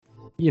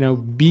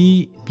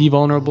be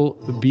vulnerable,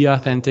 be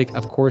authentic.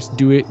 Of course,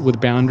 do it with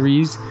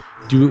boundaries,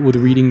 do it with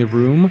reading the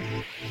room,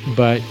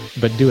 but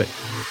do it.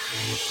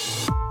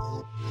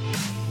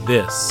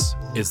 This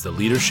is the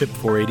Leadership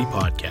 480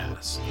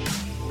 podcast.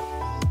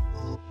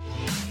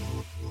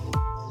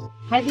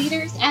 Hi,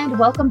 leaders, and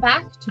welcome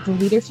back to the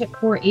Leadership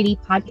 480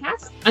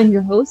 podcast. I'm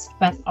your host,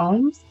 Beth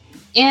Alms,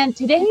 and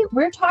today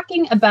we're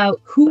talking about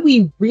who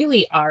we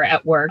really are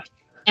at work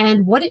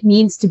and what it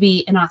means to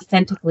be an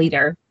authentic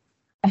leader.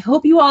 I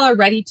hope you all are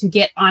ready to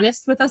get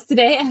honest with us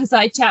today as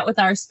I chat with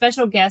our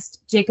special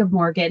guest, Jacob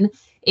Morgan,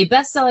 a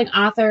best-selling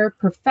author,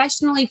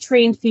 professionally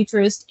trained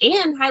futurist,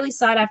 and highly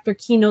sought-after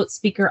keynote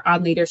speaker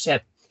on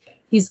leadership.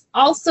 He's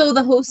also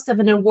the host of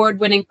an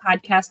award-winning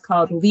podcast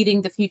called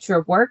Leading the Future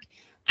of Work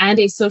and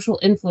a social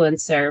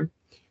influencer.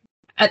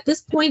 At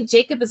this point,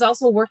 Jacob is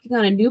also working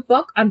on a new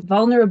book on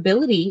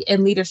vulnerability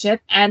in leadership,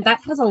 and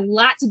that has a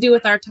lot to do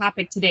with our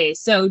topic today.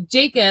 So,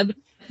 Jacob,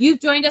 you've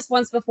joined us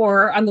once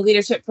before on the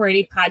Leadership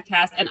 480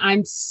 podcast, and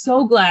I'm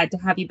so glad to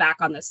have you back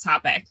on this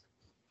topic.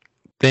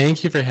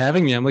 Thank you for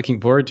having me. I'm looking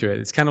forward to it.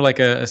 It's kind of like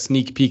a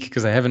sneak peek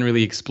because I haven't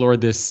really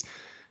explored this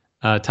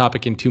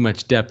topic in too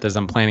much depth as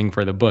I'm planning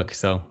for the book.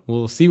 So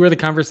we'll see where the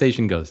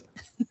conversation goes.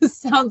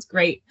 Sounds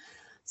great.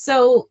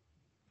 So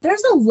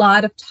there's a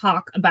lot of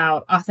talk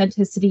about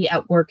authenticity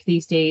at work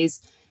these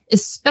days,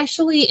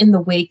 especially in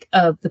the wake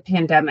of the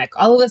pandemic.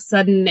 All of a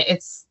sudden,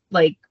 it's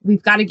like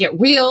we've got to get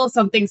real.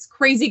 Something's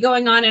crazy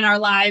going on in our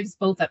lives,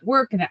 both at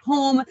work and at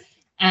home.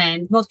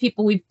 And most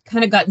people, we've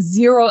kind of got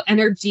zero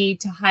energy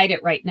to hide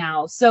it right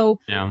now. So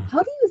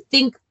How do you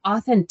think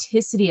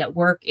authenticity at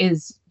work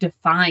is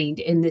defined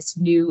in this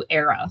new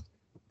era?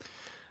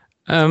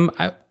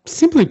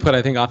 Simply put,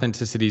 I think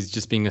authenticity is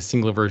just being a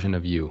single version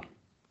of you.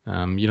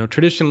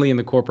 Traditionally in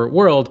the corporate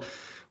world,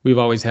 we've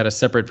always had a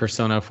separate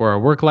persona for our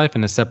work life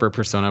and a separate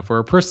persona for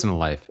our personal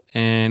life.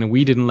 And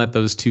we didn't let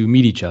those two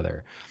meet each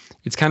other.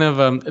 It's kind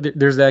of,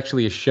 there's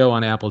actually a show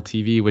on Apple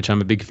TV, which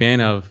I'm a big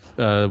fan of,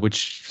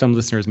 which some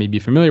listeners may be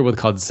familiar with,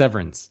 called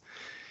Severance.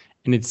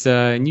 And it's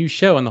a new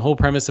show. And the whole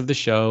premise of the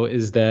show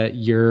is that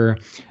your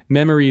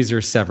memories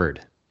are severed.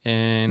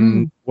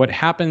 And what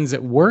happens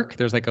at work,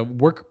 there's like a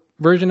work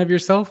version of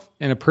yourself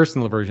and a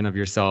personal version of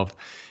yourself.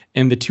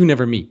 And the two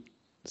never meet.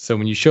 So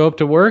when you show up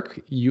to work,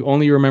 you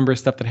only remember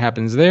stuff that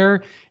happens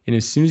there. And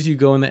as soon as you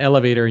go in the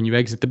elevator and you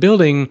exit the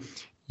building,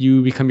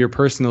 you become your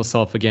personal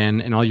self again,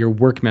 and all your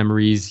work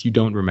memories you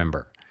don't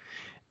remember.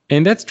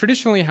 And that's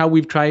traditionally how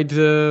we've tried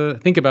to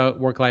think about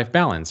work-life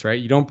balance, right?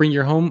 You don't bring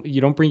your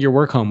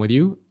work home with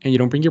you, and you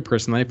don't bring your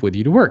personal life with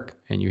you to work.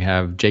 And you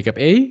have Jacob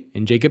A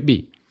and Jacob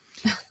B.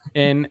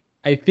 And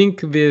I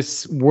think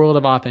this world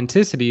of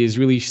authenticity is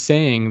really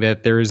saying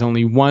that there is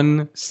only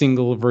one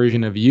single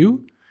version of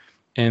you,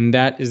 and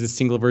that is the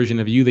single version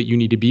of you that you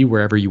need to be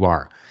wherever you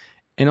are.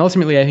 And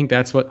ultimately, I think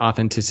that's what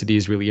authenticity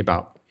is really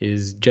about,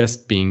 is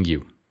just being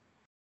you.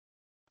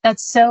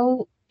 That's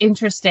so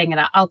interesting.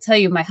 And I'll tell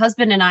you, my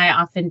husband and I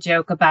often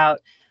joke about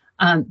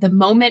the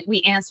moment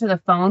we answer the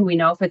phone, we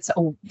know if it's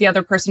the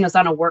other person is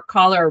on a work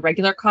call or a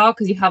regular call,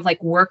 because you have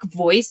like work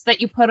voice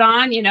that you put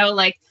on,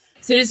 like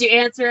as soon as you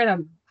answer it,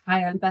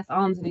 I'm Beth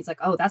Alms. And he's like,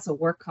 oh, that's a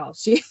work call.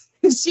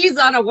 She's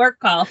on a work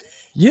call.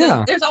 Yeah.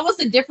 So there's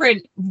almost a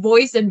different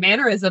voice and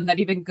mannerism that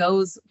even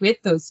goes with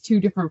those two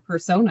different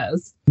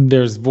personas.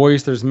 There's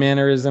voice, there's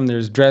mannerism,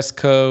 there's dress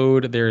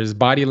code, there's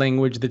body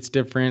language that's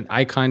different.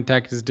 Eye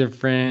contact is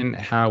different.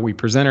 How we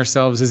present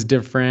ourselves is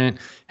different.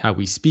 How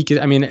we speak.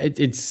 I mean,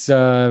 it's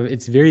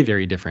very,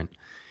 very different.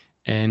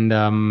 And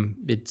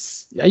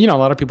it's, a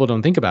lot of people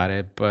don't think about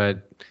it,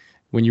 but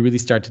when you really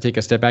start to take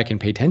a step back and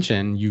pay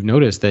attention, you've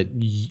noticed that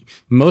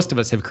most of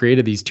us have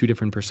created these two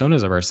different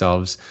personas of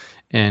ourselves.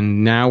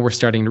 And now we're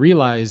starting to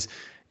realize,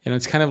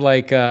 it's kind of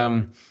like,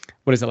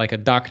 like a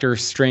Doctor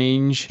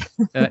Strange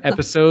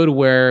episode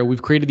where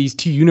we've created these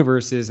two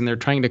universes and they're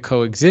trying to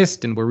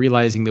coexist. And we're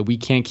realizing that we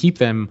can't keep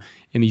them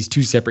in these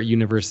two separate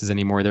universes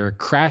anymore. They're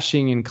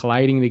crashing and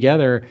colliding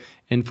together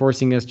and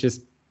forcing us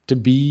just to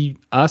be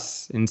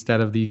us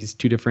instead of these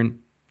two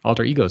different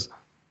alter egos.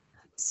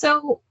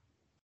 So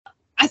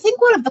I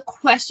think one of the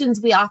questions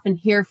we often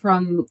hear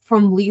from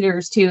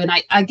leaders too, and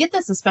I get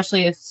this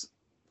especially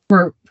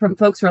from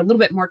folks who are a little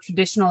bit more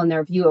traditional in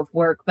their view of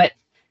work, but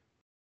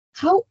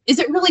how is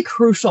it really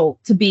crucial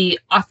to be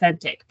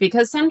authentic?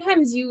 Because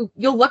sometimes you'll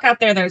look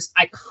out there, there's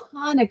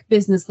iconic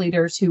business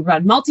leaders who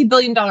run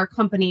multi-billion-dollar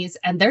companies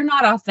and they're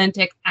not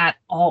authentic at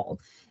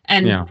all.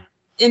 And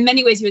in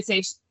many ways you would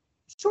say,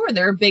 sure,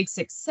 they're a big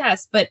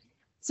success, but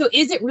so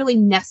is it really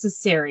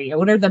necessary?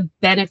 What are the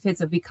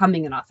benefits of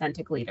becoming an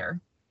authentic leader?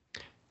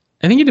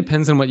 I think it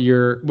depends on what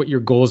your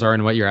goals are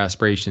and what your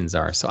aspirations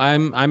are. So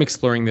I'm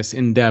exploring this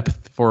in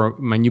depth for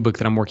my new book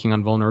that I'm working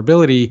on,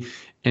 Vulnerability,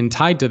 and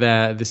tied to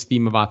that, this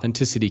theme of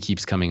authenticity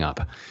keeps coming up.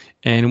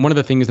 And one of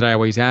the things that I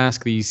always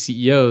ask these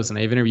CEOs, and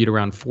I've interviewed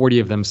around 40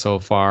 of them so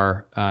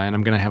far, and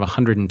I'm going to have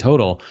 100 in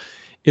total,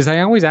 is I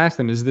always ask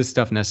them, is this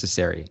stuff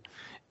necessary?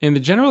 And the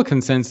general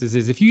consensus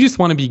is if you just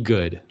want to be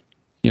good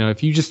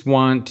If you just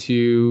want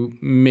to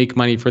make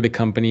money for the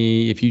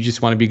company, if you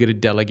just want to be good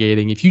at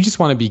delegating, if you just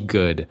want to be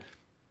good,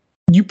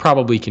 you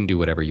probably can do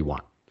whatever you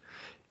want.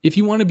 If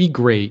you want to be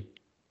great,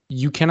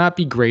 you cannot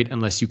be great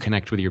unless you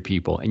connect with your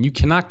people. And you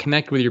cannot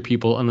connect with your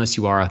people unless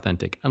you are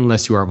authentic,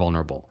 unless you are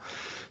vulnerable.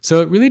 So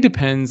it really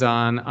depends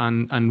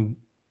on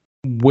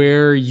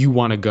where you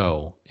want to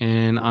go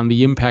and on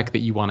the impact that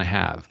you want to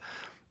have.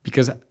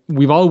 Because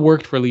we've all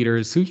worked for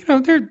leaders who,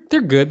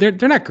 they're good.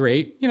 They're not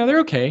great. They're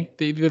okay.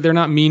 They're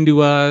not mean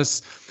to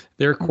us.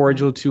 They're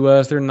cordial to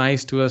us. They're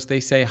nice to us.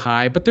 They say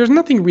hi, but there's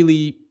nothing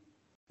really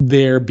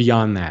there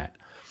beyond that.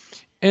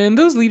 And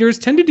those leaders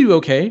tend to do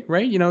okay,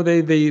 right?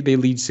 They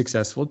lead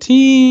successful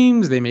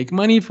teams, they make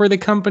money for the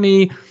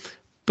company,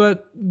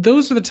 but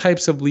those are the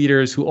types of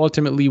leaders who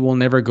ultimately will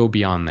never go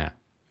beyond that.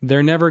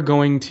 They're never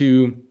going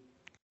to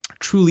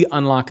truly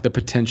unlock the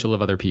potential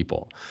of other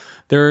people.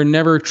 They're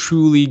never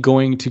truly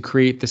going to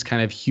create this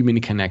kind of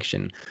human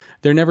connection.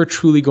 They're never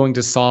truly going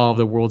to solve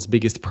the world's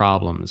biggest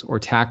problems or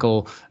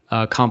tackle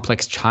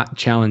complex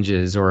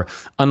challenges or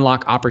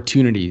unlock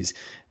opportunities.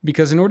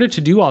 Because in order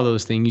to do all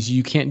those things,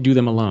 you can't do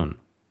them alone.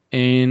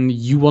 And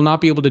you will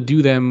not be able to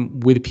do them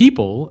with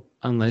people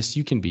unless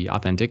you can be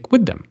authentic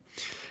with them.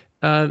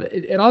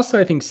 It also,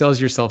 I think,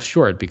 sells yourself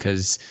short,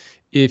 because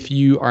if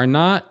you are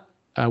not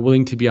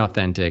willing to be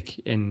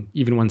authentic, and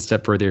even one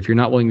step further, if you're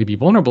not willing to be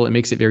vulnerable, it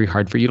makes it very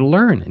hard for you to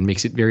learn. It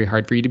makes it very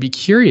hard for you to be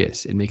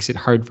curious. It makes it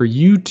hard for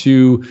you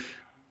to,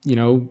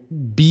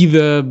 be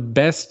the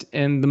best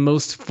and the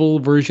most full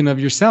version of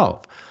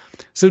yourself.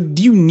 So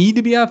do you need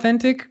to be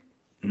authentic?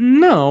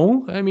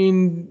 No. I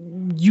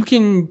mean, you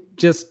can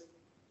just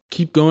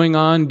keep going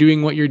on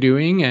doing what you're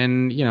doing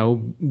and,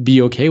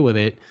 be okay with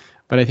it.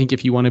 But I think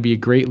if you want to be a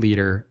great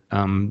leader,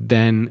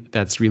 then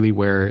that's really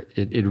where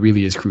it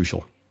really is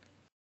crucial.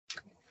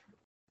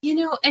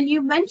 And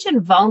you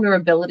mentioned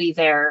vulnerability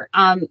there.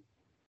 And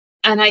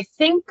I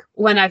think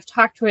when I've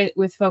talked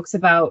with folks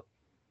about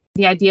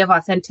the idea of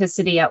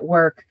authenticity at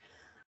work,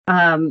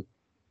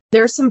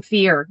 there's some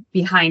fear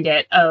behind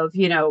it of,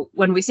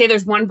 when we say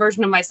there's one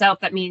version of myself,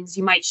 that means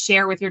you might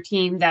share with your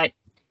team that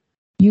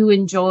you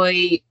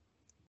enjoy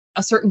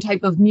a certain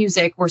type of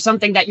music or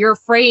something that you're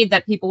afraid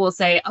that people will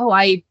say,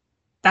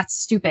 that's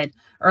stupid.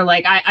 Or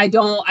like, I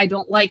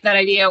don't like that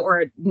idea,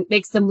 or it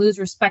makes them lose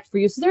respect for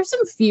you. So there's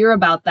some fear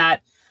about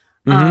that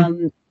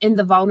in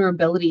the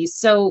vulnerability.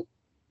 So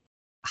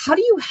how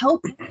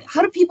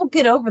do people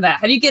get over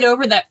that? How do you get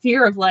over that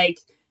fear of like,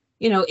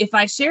 if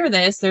I share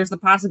this, there's the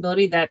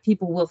possibility that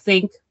people will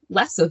think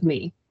less of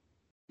me?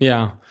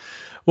 Yeah.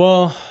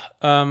 Well,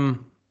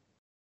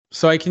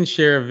 so I can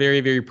share a very,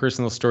 very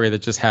personal story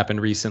that just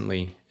happened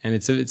recently. And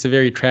it's a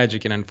very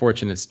tragic and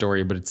unfortunate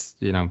story, but it's,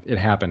 it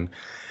happened.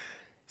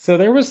 So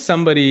there was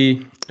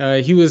somebody,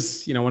 he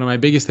was, one of my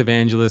biggest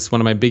evangelists, one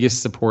of my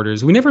biggest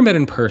supporters. We never met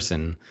in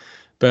person,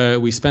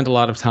 but we spent a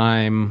lot of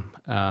time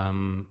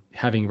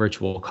having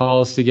virtual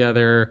calls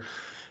together.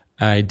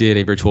 I did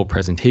a virtual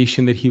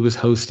presentation that he was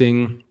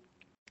hosting.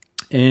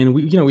 And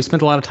we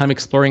spent a lot of time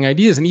exploring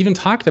ideas, and even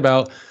talked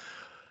about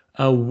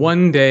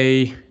one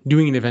day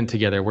doing an event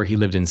together where he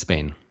lived in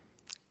Spain.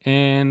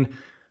 And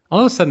all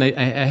of a sudden,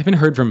 I haven't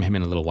heard from him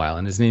in a little while,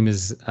 and his name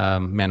is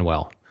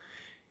Manuel.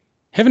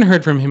 Haven't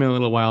heard from him in a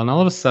little while, and all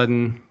of a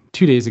sudden,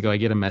 2 days ago, I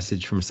get a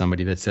message from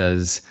somebody that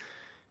says,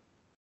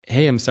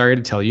 "Hey, I'm sorry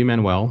to tell you,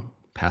 Manuel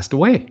passed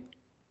away."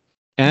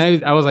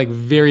 And I was like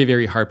very,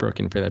 very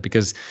heartbroken for that,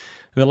 because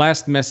the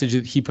last message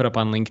that he put up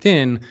on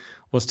LinkedIn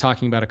was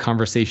talking about a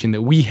conversation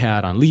that we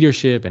had on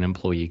leadership and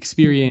employee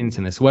experience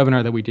and this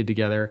webinar that we did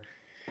together.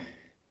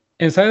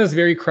 And so I was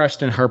very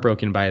crushed and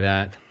heartbroken by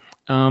that.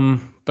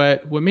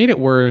 But what made it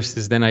worse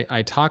is then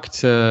I talked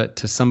to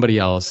somebody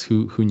else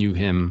who knew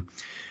him.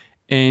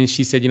 And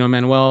she said,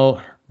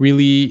 Manuel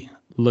really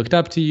looked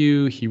up to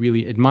you. He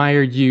really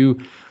admired you.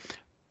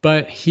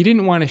 But he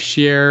didn't want to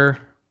share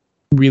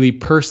really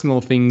personal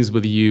things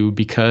with you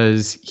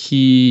because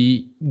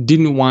he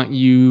didn't want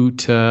you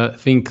to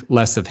think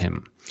less of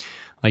him.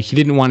 Like, he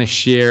didn't want to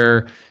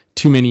share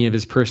too many of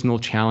his personal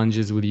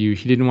challenges with you.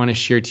 He didn't want to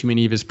share too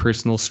many of his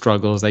personal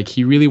struggles. Like,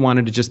 he really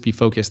wanted to just be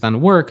focused on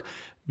work,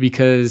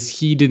 because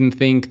he didn't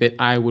think that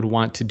I would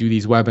want to do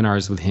these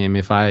webinars with him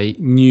if I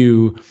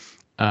knew,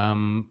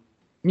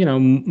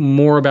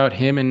 more about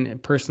him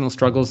and personal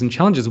struggles and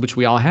challenges, which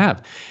we all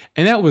have.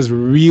 And that was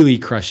really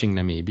crushing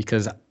to me,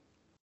 because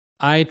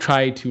I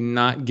try to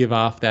not give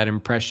off that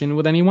impression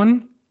with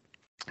anyone.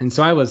 And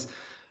so I was,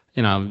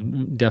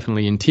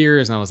 definitely in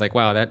tears, and I was like,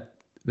 wow,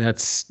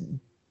 that's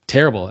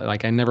terrible.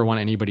 Like, I never want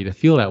anybody to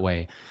feel that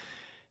way.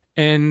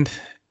 And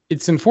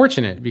it's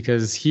unfortunate,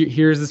 because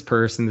here's this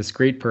person, this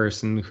great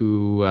person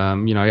who,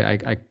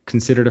 I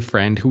considered a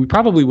friend, who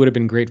probably would have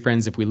been great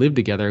friends if we lived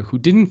together, who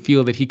didn't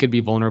feel that he could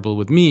be vulnerable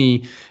with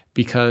me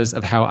because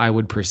of how I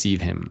would perceive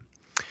him.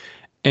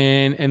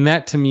 And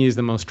that to me is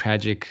the most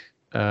tragic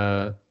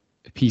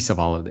piece of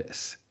all of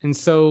this. And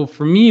so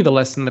for me, the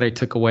lesson that I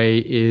took away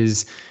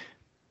is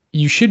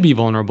you should be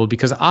vulnerable,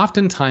 because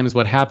oftentimes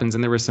what happens,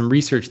 and there was some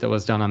research that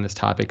was done on this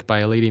topic by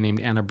a lady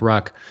named Anna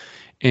Bruck,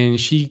 And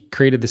she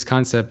created this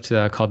concept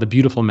called the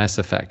beautiful mess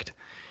effect.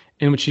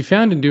 And what she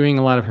found in doing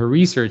a lot of her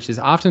research is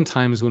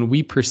oftentimes when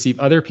we perceive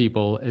other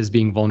people as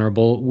being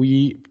vulnerable,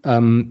 we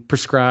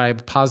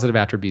prescribe positive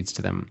attributes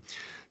to them.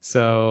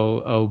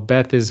 So, oh,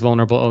 Beth is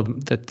vulnerable. Oh,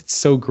 that's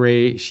so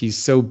great. She's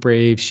so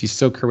brave. She's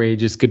so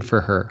courageous. Good for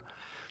her.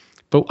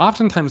 But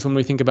oftentimes when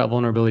we think about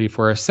vulnerability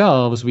for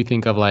ourselves, we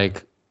think of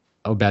like,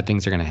 oh, bad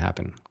things are going to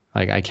happen.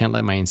 Like, I can't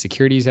let my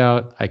insecurities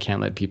out. I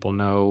can't let people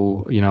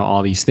know,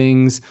 all these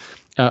things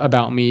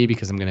about me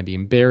because I'm going to be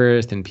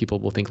embarrassed and people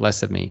will think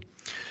less of me.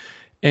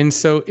 And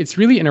so it's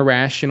really an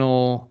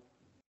irrational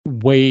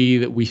way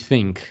that we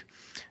think,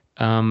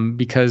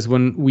 because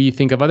when we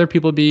think of other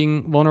people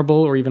being vulnerable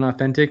or even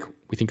authentic,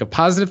 we think of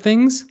positive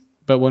things.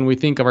 But when we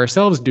think of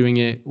ourselves doing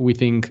it, we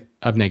think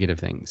of negative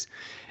things.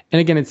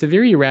 And again, it's a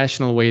very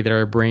irrational way that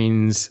our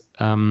brains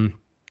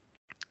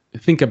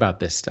think about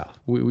this stuff.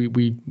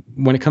 We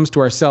when it comes to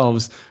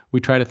ourselves, we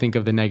try to think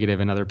of the negative,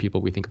 and other people,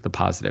 we think of the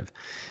positive.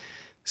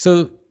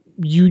 So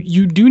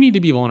you do need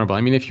to be vulnerable.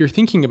 I mean, if you're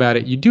thinking about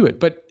it, you do it.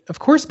 But of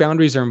course,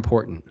 boundaries are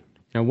important.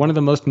 One of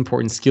the most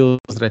important skills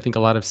that I think a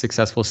lot of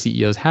successful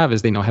CEOs have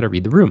is they know how to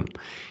read the room,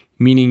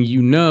 meaning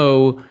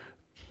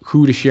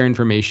who to share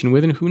information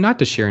with and who not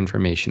to share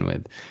information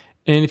with.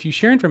 And if you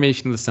share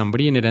information with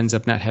somebody and it ends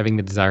up not having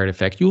the desired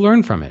effect, you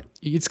learn from it.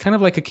 It's kind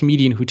of like a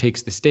comedian who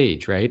takes the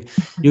stage, right?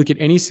 You look at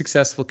any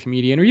successful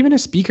comedian, or even a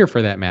speaker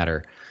for that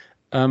matter.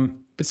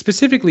 But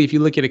specifically, if you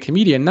look at a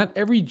comedian, not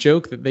every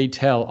joke that they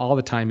tell all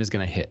the time is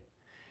going to hit.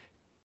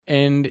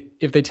 And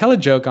if they tell a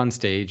joke on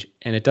stage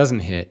and it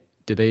doesn't hit,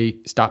 do they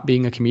stop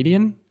being a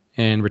comedian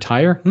and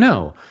retire?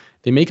 No.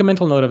 They make a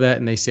mental note of that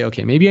and they say,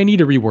 okay, maybe I need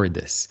to reword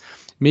this.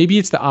 Maybe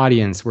it's the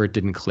audience where it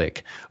didn't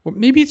click. Or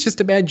maybe it's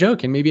just a bad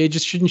joke and maybe I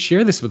just shouldn't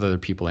share this with other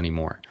people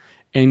anymore.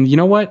 And you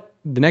know what?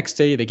 The next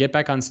day they get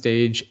back on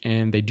stage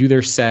and they do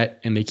their set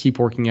and they keep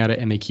working at it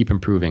and they keep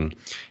improving.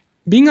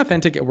 Being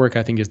authentic at work,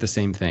 I think, is the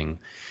same thing.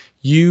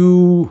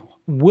 You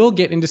will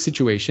get into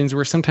situations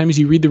where sometimes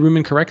you read the room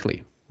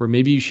incorrectly, where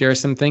maybe you share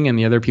something and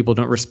the other people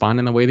don't respond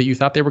in the way that you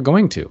thought they were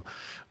going to,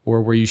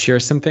 or where you share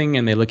something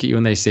and they look at you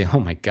and they say, oh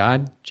my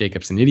God,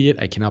 Jacob's an idiot.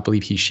 I cannot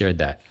believe he shared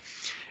that.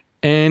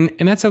 And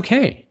that's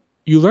okay.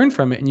 You learn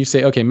from it and you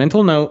say, okay,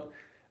 mental note,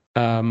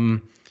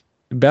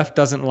 Beth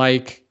doesn't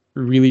like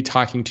really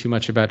talking too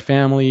much about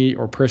family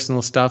or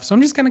personal stuff. So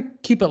I'm just going to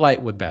keep it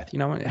light with Beth.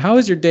 How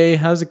is your day?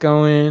 How's it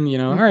going?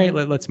 All right,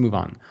 let's move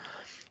on.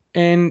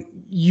 And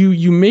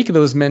you make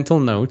those mental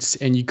notes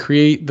and you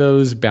create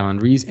those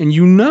boundaries, and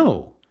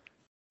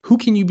who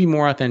can you be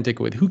more authentic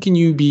with? Who can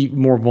you be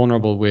more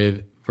vulnerable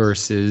with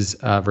versus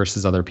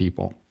other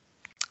people?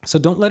 So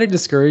don't let it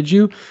discourage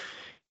you.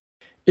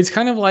 It's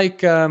kind of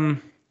like,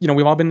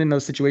 we've all been in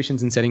those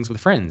situations and settings with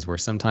friends where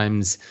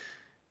sometimes,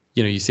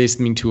 you say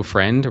something to a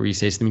friend or you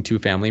say something to a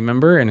family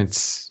member and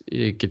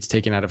it gets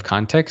taken out of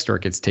context or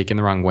it gets taken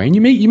the wrong way. And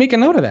you make a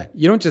note of that.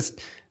 You don't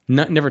just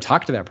never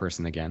talk to that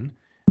person again,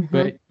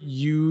 but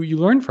you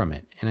learn from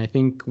it. And I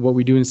think what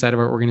we do inside of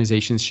our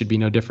organizations should be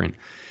no different.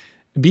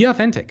 Be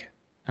authentic.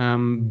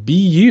 Be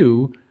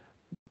you,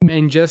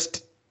 and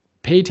just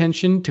pay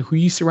attention to who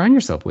you surround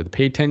yourself with.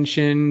 Pay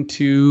attention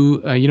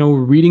to,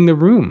 reading the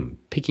room,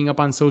 picking up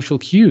on social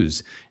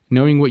cues,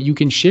 knowing what you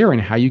can share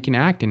and how you can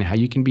act and how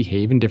you can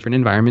behave in different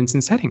environments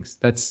and settings.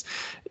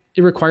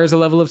 It requires a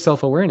level of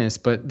self-awareness,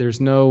 but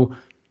there's no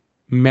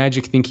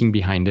magic thinking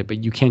behind it,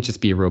 but you can't just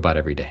be a robot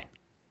every day.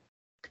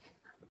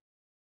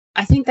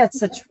 I think that's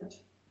such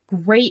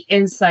great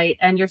insight.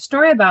 And your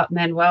story about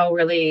Manuel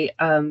really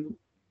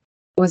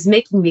was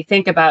making me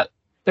think about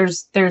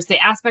there's the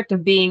aspect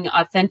of being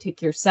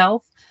authentic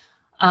yourself,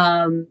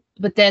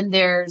 but then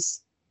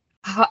there's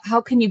how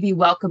can you be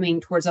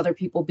welcoming towards other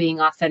people being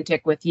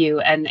authentic with you?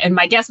 And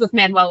my guess with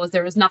Manuel was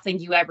there was nothing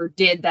you ever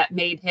did that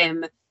made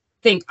him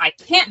think I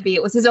can't be.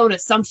 It was his own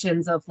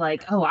assumptions of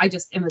like, oh, I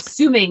just am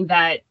assuming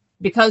that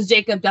because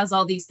Jacob does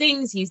all these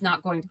things, he's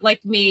not going to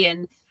like me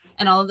and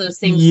all of those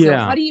things. Yeah. So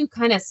how do you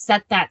kind of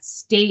set that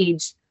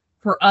stage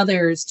for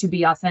others to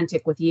be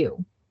authentic with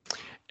you?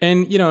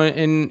 And,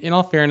 in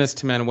all fairness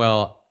to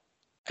Manuel,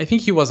 I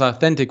think he was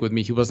authentic with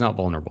me. He was not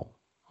vulnerable.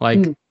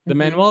 Like the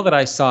Manuel that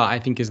I saw, I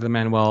think is the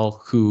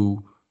Manuel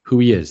who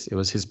he is. It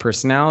was his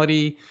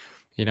personality.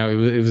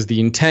 It was the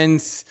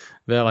intense,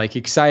 the like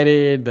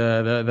excited,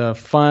 the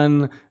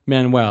fun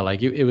Manuel.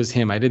 Like it was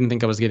him. I didn't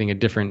think I was getting a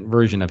different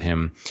version of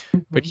him,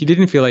 but he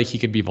didn't feel like he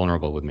could be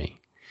vulnerable with me.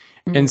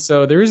 And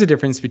so there is a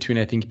difference between,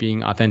 I think,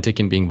 being authentic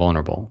and being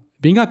vulnerable.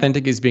 Being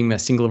authentic is being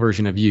that single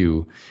version of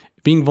you.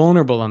 Being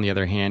vulnerable, on the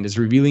other hand, is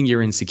revealing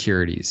your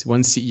insecurities.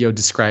 One CEO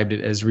described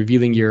it as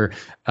revealing your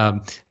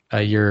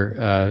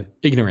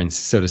ignorance,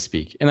 so to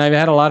speak. And I've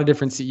had a lot of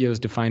different CEOs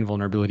define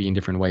vulnerability in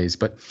different ways.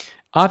 But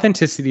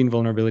authenticity and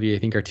vulnerability, I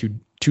think, are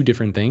two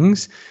different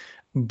things.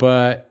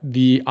 But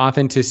the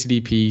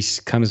authenticity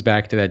piece comes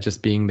back to that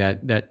just being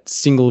that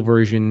single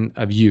version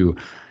of you.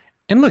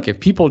 And look, if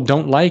people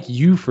don't like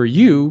you for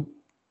you,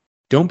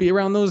 don't be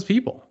around those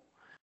people.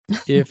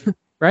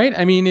 Right?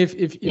 I mean, if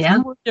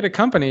you work at a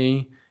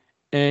company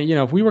and,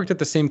 if we worked at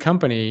the same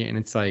company and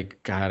it's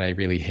like, God, I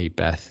really hate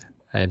Beth.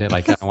 I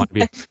don't want to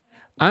be.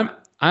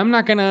 I'm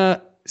not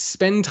gonna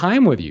spend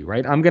time with you,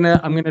 right? I'm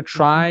gonna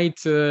try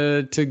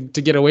to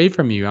get away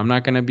from you. I'm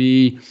not gonna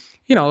be,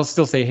 I'll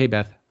still say, hey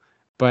Beth,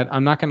 but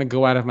I'm not gonna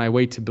go out of my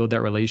way to build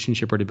that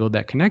relationship or to build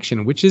that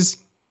connection, which is,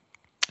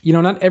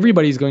 not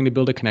everybody's going to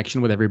build a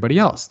connection with everybody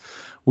else.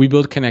 We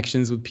build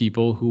connections with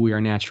people who we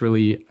are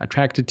naturally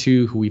attracted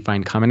to, who we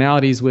find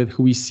commonalities with,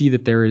 who we see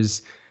that there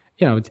is,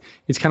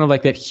 it's kind of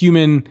like that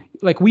human,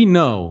 like we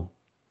know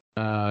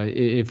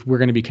if we're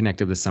going to be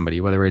connected with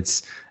somebody, whether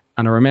it's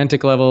on a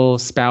romantic level,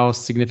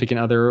 spouse, significant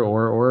other,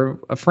 or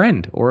a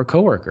friend or a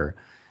coworker.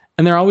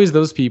 And there are always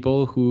those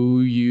people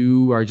who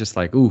you are just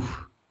like, ooh,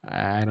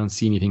 I don't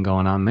see anything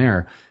going on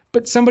there.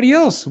 But somebody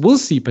else will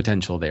see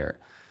potential there.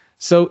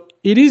 So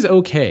it is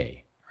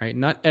okay, right?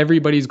 Not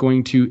everybody's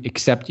going to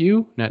accept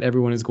you. Not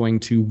everyone is going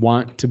to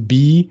want to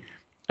be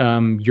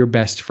your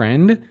best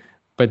friend,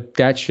 but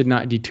that should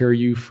not deter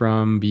you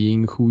from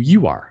being who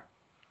you are.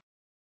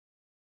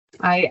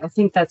 I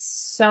think that's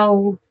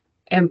so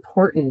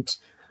important.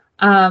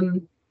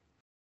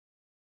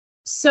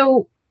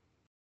 So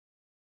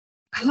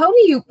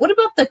what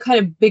about the kind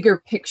of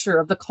bigger picture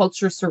of the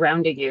culture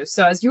surrounding you?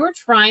 So as you're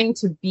trying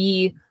to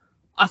be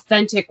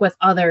authentic with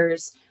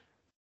others,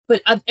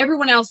 but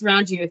everyone else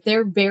around you, if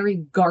they're very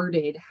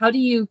guarded, how do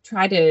you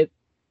try to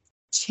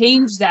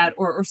change that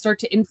or start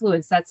to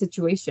influence that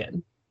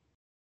situation?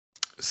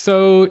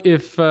 So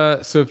if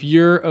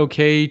you're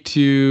okay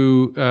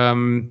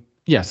to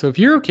if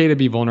you're okay to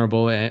be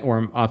vulnerable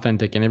or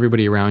authentic, and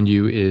everybody around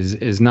you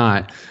is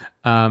not,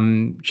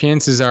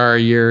 chances are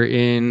you're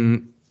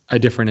in a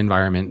different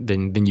environment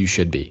than you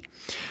should be.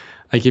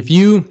 Like if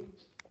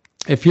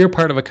you're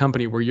part of a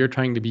company where you're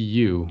trying to be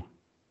you,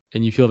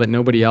 and you feel that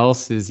nobody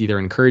else is either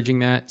encouraging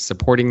that,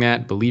 supporting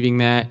that, believing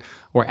that,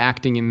 or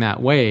acting in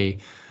that way,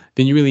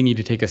 then you really need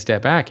to take a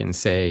step back and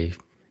say,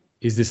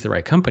 is this the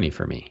right company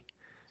for me?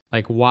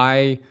 Like,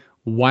 why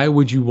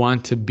would you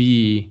want to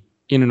be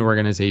in an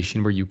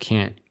organization where you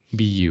can't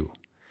be you?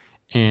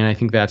 And I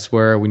think that's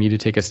where we need to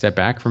take a step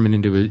back from an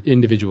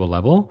individual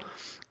level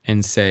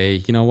and say,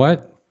 you know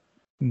what?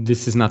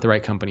 This is not the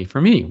right company for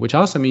me, which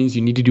also means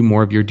you need to do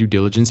more of your due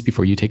diligence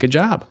before you take a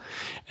job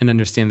and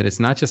understand that it's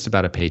not just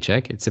about a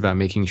paycheck. It's about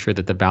making sure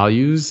that the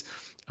values,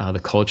 the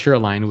culture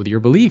align with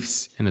your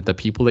beliefs, and that the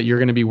people that you're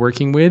going to be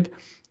working with,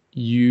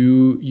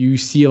 you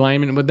see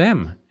alignment with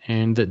them,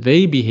 and that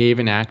they behave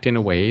and act in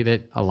a way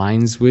that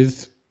aligns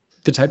with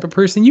the type of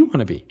person you want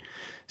to be.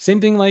 Same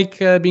thing like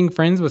being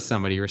friends with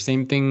somebody, or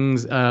same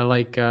things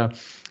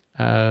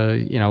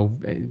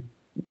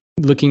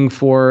looking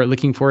for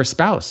a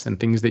spouse and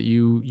things that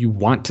you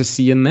want to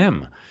see in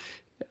them.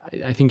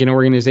 I think an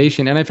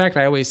organization, and in fact,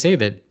 I always say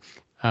that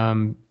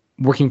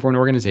working for an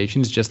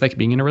organization is just like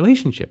being in a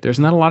relationship. There's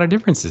not a lot of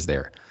differences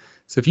there.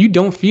 So if you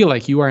don't feel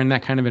like you are in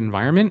that kind of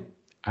environment,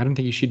 I don't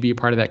think you should be a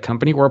part of that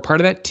company or a part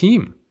of that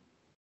team.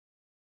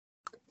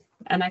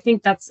 And I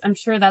think I'm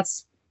sure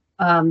that's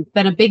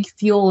been a big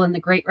fuel in the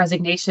Great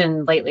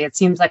Resignation lately. It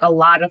seems like a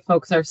lot of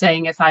folks are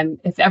saying,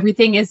 if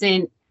everything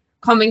isn't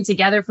coming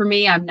together for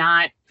me, I'm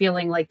not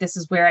feeling like this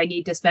is where I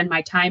need to spend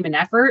my time and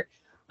effort,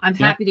 I'm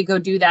happy to go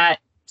do that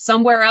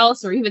somewhere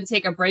else, or even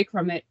take a break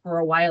from it for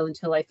a while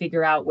until I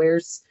figure out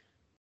where's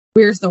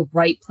the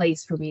right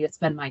place for me to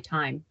spend my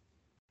time.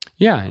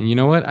 Yeah. And you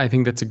know what? I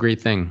think that's a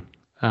great thing.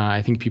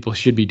 I think people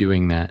should be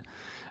doing that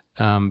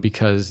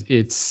because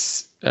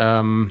it's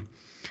one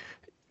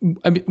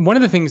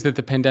of the things that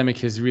the pandemic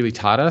has really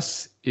taught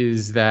us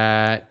is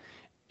that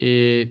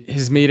it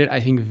has made it, I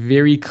think,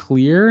 very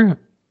clear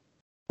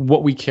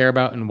what we care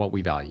about and what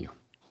we value.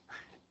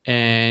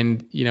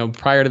 And,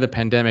 prior to the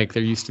pandemic,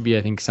 there used to be,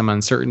 I think, some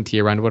uncertainty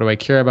around what do I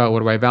care about?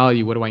 What do I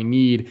value? What do I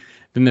need?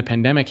 Then the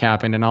pandemic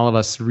happened and all of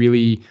us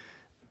really,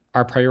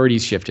 our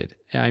priorities shifted.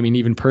 I mean,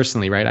 even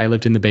personally, right? I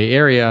lived in the Bay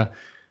Area.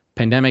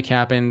 Pandemic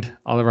happened.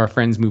 All of our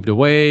friends moved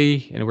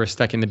away and we're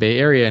stuck in the Bay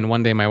Area. And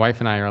one day my wife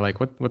and I are like,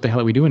 what the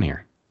hell are we doing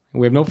here?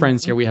 We have no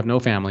friends here. We have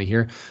no family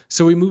here.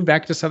 So we moved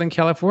back to Southern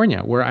California,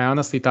 where I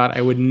honestly thought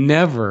I would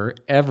never,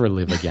 ever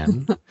live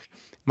again.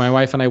 My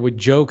wife and I would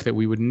joke that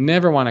we would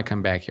never want to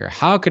come back here.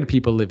 How could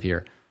people live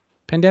here?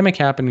 Pandemic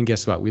happened, and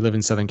guess what? We live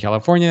in Southern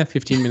California,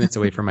 15 minutes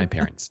away from my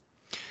parents.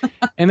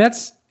 And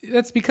that's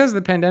because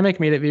the pandemic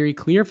made it very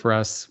clear for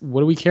us,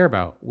 what do we care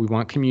about? We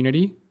want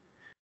community.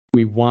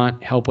 We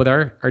want help with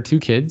our 2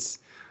 kids.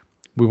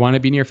 We want to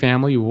be near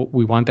family.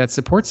 We want that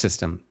support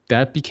system.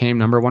 That became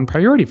number one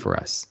priority for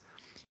us.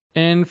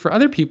 And for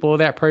other people,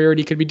 that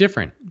priority could be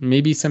different.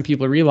 Maybe some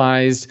people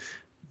realized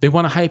they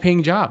want a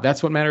high-paying job.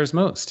 That's what matters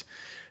most.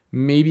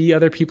 Maybe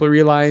other people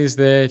realize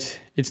that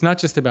it's not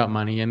just about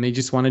money and they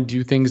just want to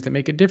do things that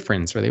make a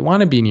difference, or they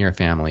want to be near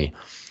family.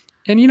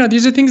 And,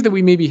 these are things that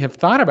we maybe have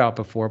thought about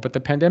before, but the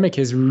pandemic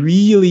has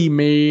really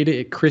made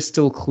it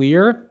crystal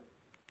clear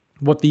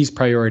what these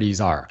priorities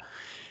are.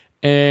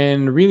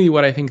 And really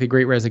what I think the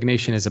Great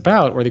Resignation is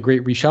about, or the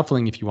Great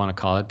Reshuffling, if you want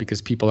to call it,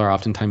 because people are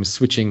oftentimes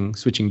switching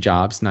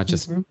jobs, not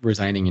just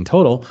resigning in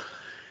total.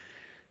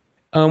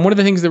 One of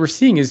the things that we're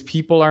seeing is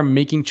people are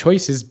making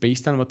choices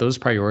based on what those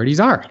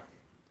priorities are.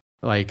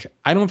 Like,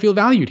 I don't feel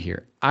valued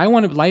here.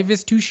 Life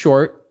is too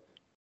short.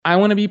 I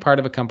want to be part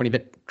of a company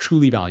that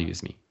truly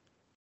values me.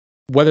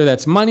 Whether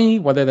that's money,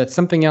 whether that's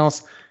something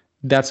else,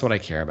 that's what I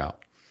care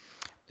about.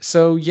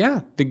 So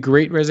yeah, the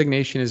Great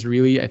Resignation is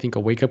really, I think, a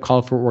wake-up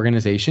call for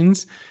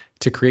organizations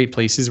to create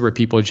places where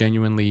people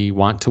genuinely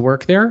want to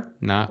work there,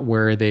 not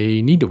where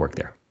they need to work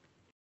there.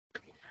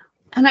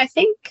 And I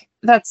think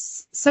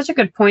that's such a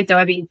good point, though.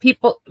 I mean,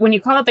 people, when you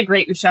call it the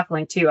Great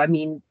Reshuffling too, I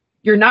mean,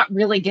 you're not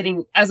really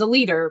getting, as a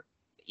leader,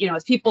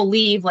 as people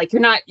leave, like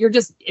you're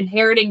just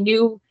inheriting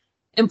new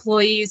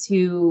employees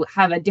who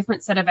have a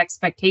different set of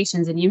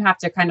expectations, and you have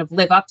to kind of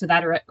live up to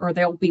that, or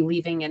they'll be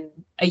leaving in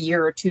a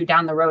year or two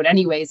down the road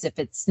anyways, if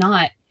it's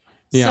not.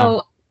 Yeah.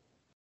 So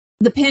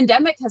the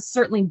pandemic has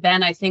certainly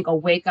been, I think, a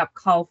wake-up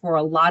call for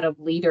a lot of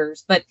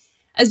leaders. But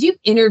as you've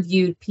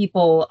interviewed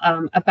people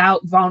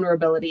about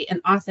vulnerability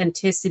and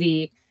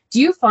authenticity,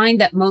 do you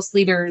find that most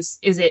leaders,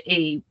 is it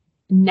a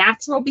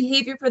natural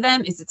behavior for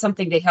them? Is it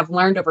something they have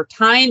learned over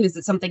time? Is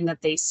it something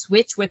that they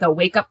switch with a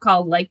wake-up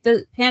call like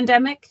the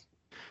pandemic?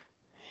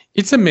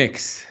 It's a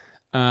mix.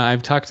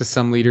 I've talked to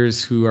some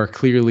leaders who are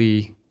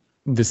clearly,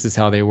 this is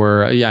how they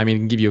were. Yeah, I mean, I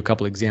can give you a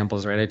couple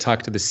examples, right? I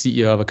talked to the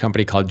CEO of a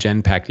company called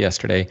Genpact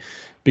yesterday,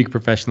 big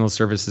professional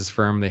services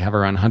firm. They have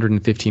around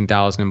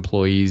 115,000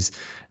 employees.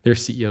 Their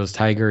CEO is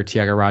Tiger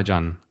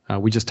Tyagarajan.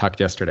 We just talked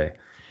yesterday.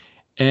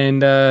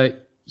 And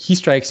he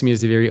strikes me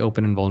as a very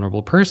open and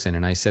vulnerable person.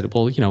 And I said,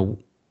 well,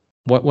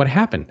 what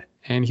happened?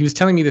 And he was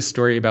telling me this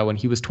story about when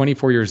he was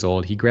 24 years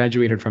old. He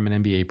graduated from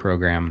an MBA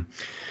program,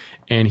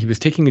 and he was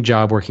taking a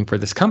job working for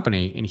this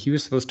company, and he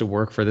was supposed to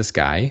work for this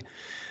guy.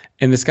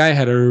 And this guy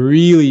had a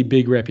really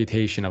big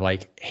reputation of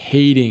like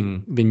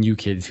hating the new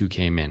kids who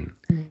came in.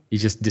 He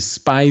just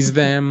despised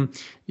them.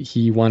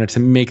 He wanted to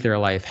make their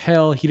life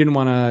hell. He didn't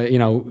want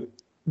to,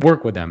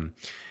 work with them.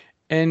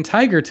 And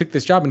Tiger took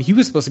this job, and he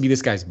was supposed to be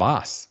this guy's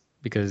boss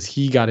because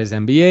he got his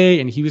MBA,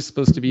 and he was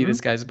supposed to be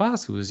this guy's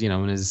boss who was,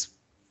 in his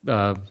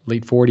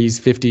late 40s,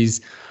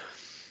 50s.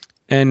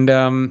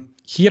 And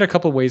he had a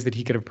couple of ways that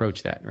he could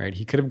approach that, right?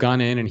 He could have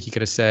gone in and he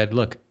could have said,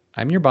 look,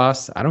 I'm your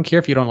boss. I don't care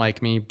if you don't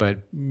like me, but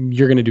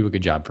you're going to do a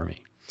good job for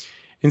me.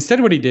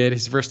 Instead, what he did,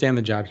 his first day on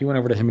the job, he went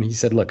over to him and he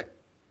said, look,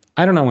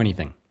 I don't know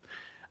anything.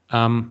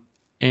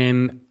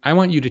 And I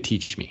want you to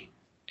teach me.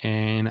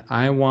 And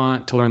I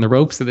want to learn the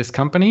ropes of this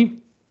company.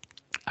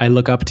 I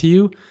look up to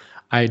you.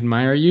 I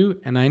admire you.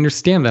 And I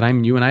understand that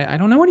I'm you and I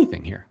don't know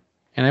anything here.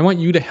 And I want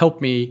you to help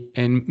me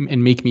and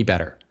make me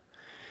better.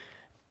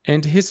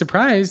 And to his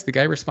surprise, the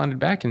guy responded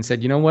back and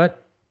said, you know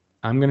what?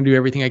 I'm going to do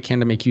everything I can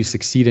to make you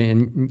succeed.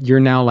 And you're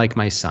now like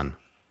my son.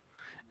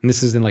 And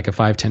this is in like a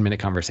 5-10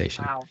 minute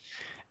conversation. Wow.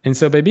 And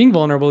so by being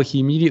vulnerable, he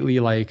immediately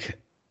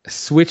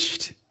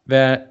switched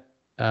that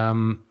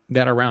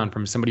around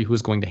from somebody who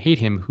was going to hate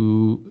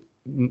him,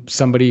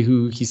 somebody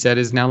who he said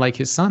is now like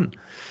his son.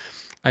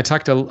 I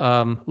talked to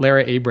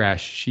Lara Abrash.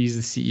 She's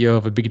the CEO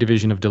of a big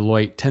division of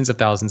Deloitte, tens of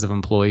thousands of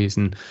employees.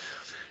 And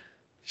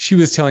she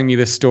was telling me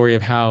this story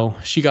of how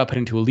she got put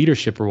into a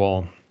leadership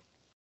role.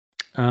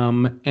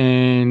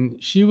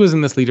 And she was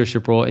in this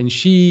leadership role, and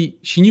she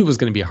knew it was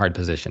going to be a hard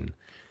position.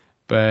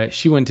 But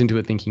she went into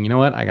it thinking, you know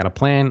what? I got a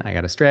plan. I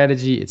got a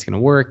strategy. It's going to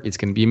work. It's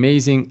going to be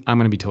amazing. I'm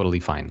going to be totally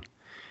fine.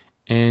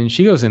 And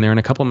she goes in there, and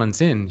a couple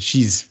months in,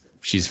 she's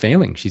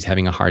failing. She's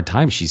having a hard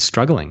time. She's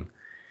struggling.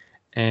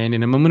 And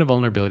in a moment of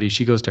vulnerability,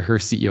 she goes to her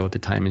CEO at the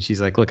time, and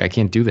she's like, look, I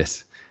can't do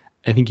this.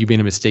 I think you made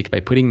a mistake by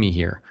putting me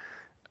here.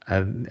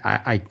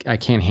 I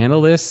can't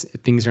handle this.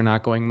 Things are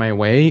not going my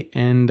way.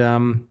 And,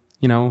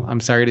 I'm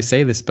sorry to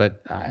say this,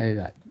 but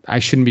I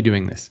shouldn't be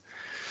doing this.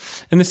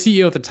 And the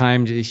CEO at the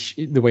time,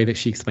 the way that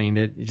she explained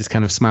it, just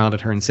kind of smiled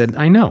at her and said,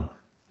 I know.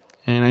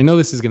 And I know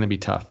this is going to be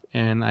tough.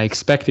 And I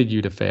expected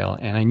you to fail.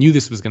 And I knew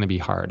this was going to be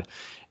hard.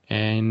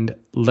 And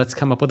let's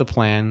come up with a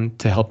plan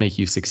to help make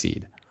you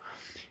succeed.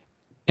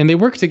 And they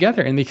work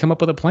together and they come up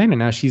with a plan. And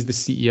now she's the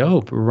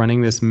CEO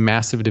running this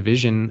massive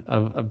division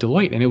of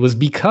Deloitte. And it was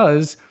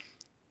because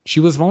she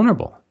was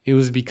vulnerable. It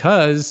was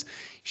because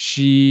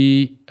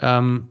she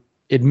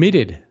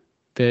admitted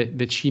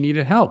that she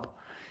needed help.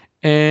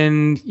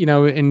 And,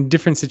 in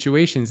different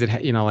situations,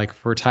 like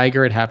for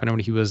Tiger, it happened when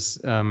he was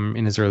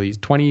in his early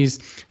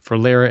 20s. For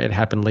Lara, it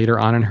happened later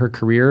on in her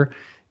career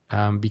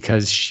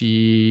because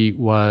she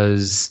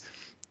was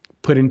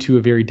put into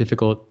a very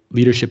difficult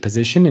leadership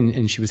position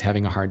and she was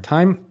having a hard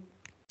time.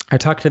 I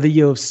talked to the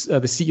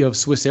CEO of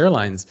Swiss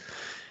Airlines,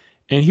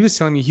 and he was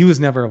telling me he was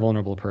never a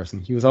vulnerable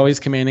person. He was always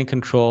command and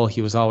control.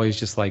 He was always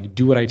just like,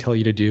 do what I tell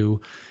you to do.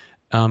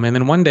 And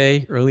then one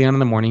day, early on in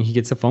the morning, he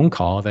gets a phone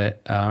call that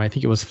I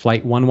think it was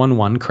Flight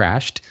 111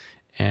 crashed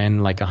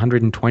and like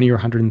 120 or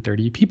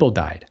 130 people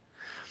died.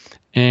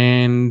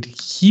 And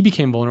he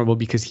became vulnerable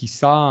because he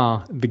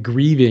saw the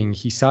grieving.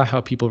 He saw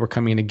how people were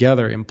coming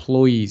together,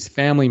 employees,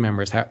 family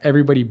members, how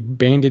everybody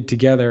banded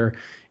together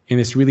in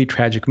this really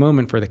tragic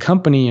moment for the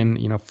company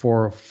and,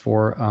 for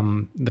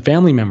the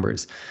family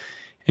members.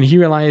 And he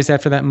realized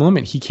after that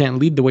moment, he can't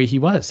lead the way he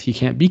was. He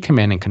can't be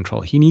command and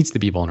control. He needs to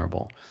be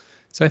vulnerable.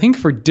 So I think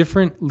for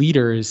different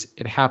leaders,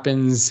 it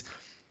happens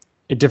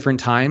at different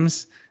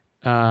times.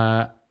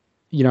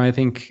 I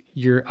think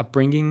your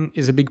upbringing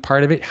is a big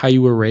part of it, how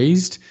you were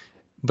raised,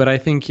 but I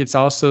think it's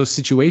also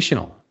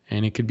situational,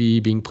 and it could be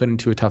being put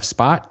into a tough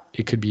spot.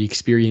 It could be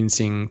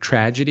experiencing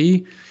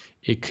tragedy.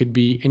 It could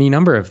be any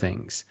number of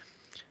things.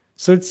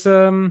 So it's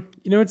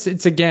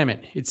it's a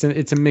gamut. It's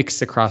a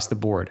mix across the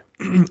board.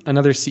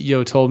 Another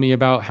CEO told me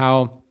about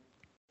how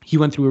he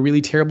went through a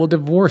really terrible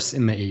divorce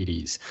in the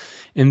 80s,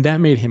 and that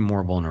made him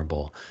more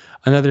vulnerable.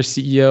 Another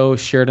CEO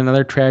shared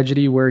another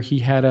tragedy where he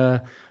had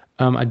a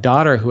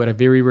daughter who had a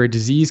very rare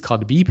disease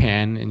called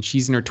BPAN, and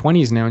she's in her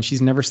 20s now, and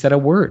she's never said a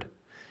word,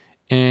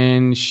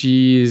 and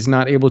she is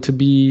not able to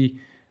be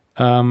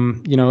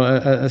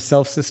a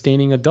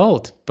self-sustaining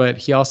adult. But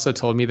he also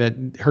told me that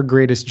her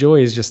greatest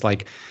joy is just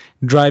like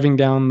driving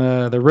down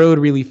the road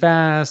really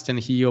fast, and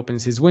he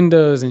opens his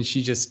windows and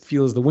she just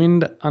feels the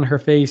wind on her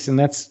face, and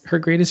that's her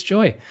greatest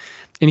joy.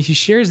 And he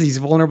shares these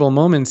vulnerable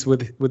moments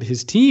with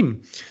his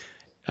team.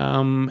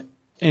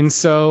 And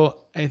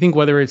so I think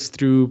whether it's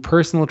through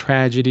personal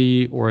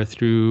tragedy or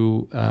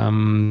through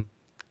a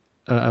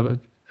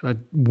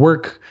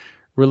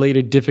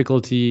work-related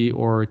difficulty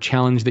or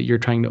challenge that you're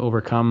trying to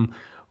overcome,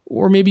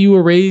 or maybe you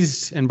were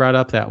raised and brought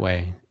up that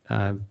way,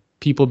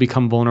 people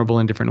become vulnerable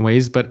in different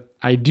ways. But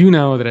I do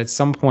know that at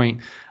some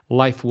point,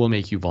 life will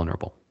make you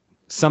vulnerable.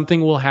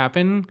 Something will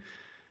happen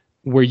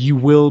where you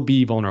will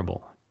be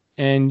vulnerable,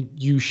 and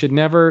you should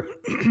never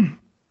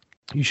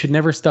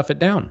stuff it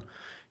down.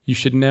 You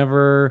should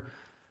never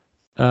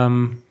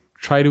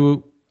try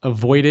to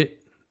avoid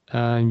it.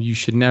 You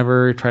should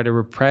never try to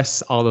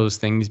repress all those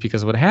things,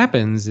 because what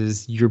happens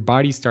is your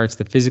body starts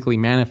to physically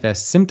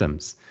manifest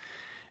symptoms.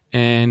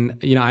 And,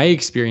 I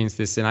experienced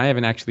this, and I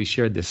haven't actually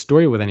shared this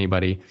story with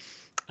anybody.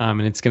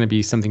 And it's going to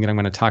be something that I'm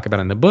going to talk about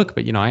in the book.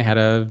 But, I had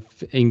a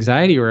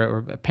anxiety or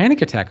a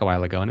panic attack a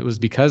while ago, and it was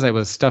because I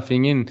was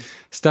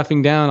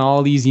stuffing down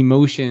all these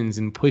emotions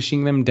and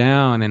pushing them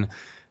down. And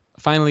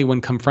finally, when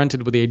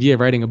confronted with the idea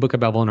of writing a book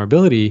about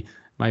vulnerability,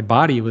 my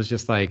body was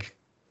just like,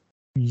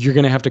 you're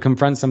going to have to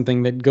confront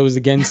something that goes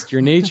against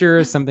your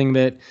nature, something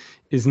that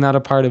is not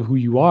a part of who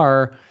you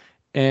are.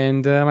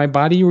 And my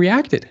body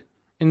reacted.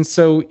 And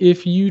so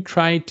if you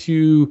try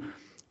to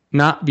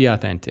not be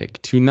authentic,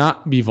 to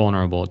not be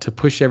vulnerable, to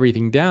push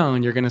everything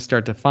down, you're going to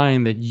start to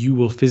find that you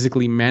will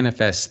physically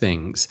manifest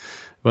things,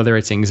 whether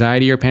it's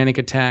anxiety or panic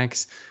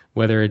attacks,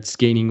 whether it's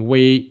gaining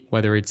weight,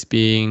 whether it's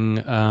being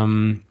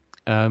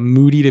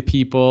moody to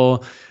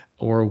people,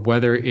 or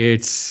whether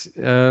it's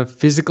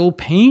physical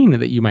pain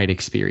that you might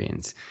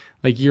experience.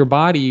 Like, your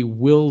body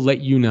will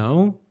let you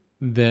know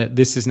that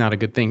this is not a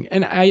good thing.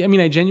 And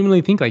I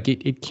genuinely think like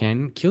it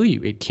can kill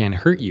you. It can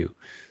hurt you.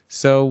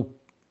 So,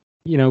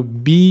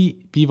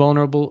 be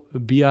vulnerable,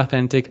 be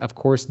authentic. Of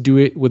course, do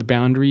it with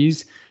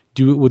boundaries,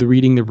 do it with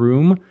reading the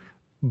room,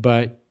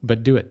 but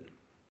do it.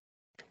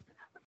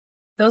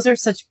 Those are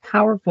such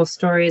powerful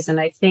stories. And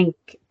I think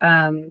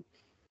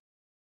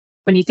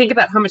when you think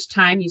about how much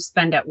time you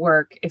spend at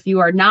work, if you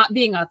are not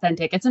being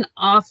authentic, it's an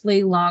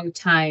awfully long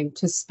time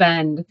to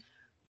spend,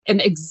 and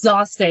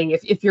exhausting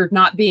if you're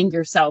not being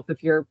yourself,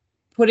 if you're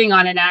putting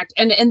on an act,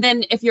 and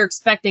then if you're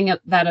expecting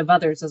that of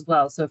others as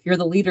well. So if you're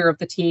the leader of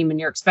the team and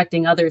you're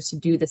expecting others to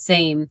do the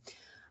same,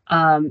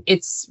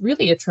 it's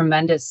really a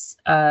tremendous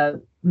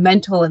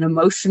mental and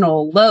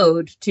emotional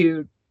load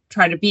to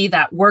try to be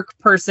that work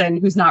person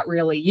who's not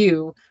really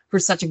you for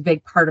such a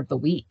big part of the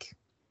week.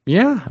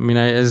 Yeah.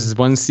 As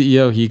one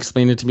CEO, he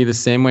explained it to me the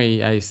same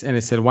way. I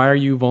said, why are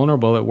you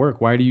vulnerable at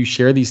work? Why do you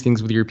share these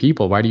things with your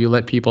people? Why do you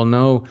let people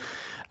know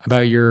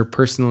about your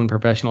personal and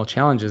professional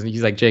challenges? And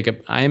he's like,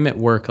 Jacob, I'm at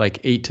work like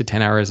 8 to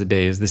 10 hours a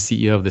day as the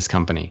CEO of this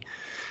company.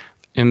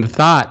 And the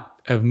thought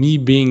of me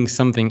being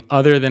something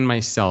other than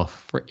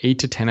myself for 8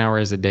 to 10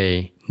 hours a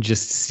day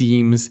just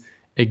seems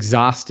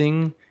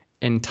exhausting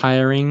and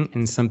tiring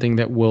and something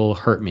that will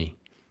hurt me.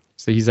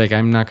 So he's like,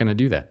 I'm not going to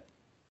do that.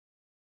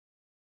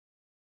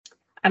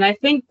 And I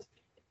think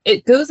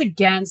it goes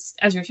against,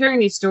 as you're sharing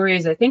these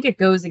stories, I think it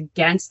goes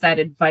against that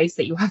advice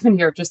that you often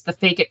hear, just the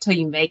fake it till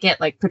you make it,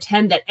 like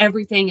pretend that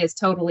everything is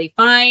totally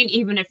fine,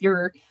 even if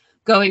you're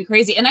going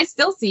crazy. And I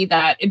still see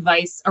that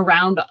advice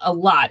around a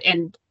lot.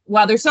 And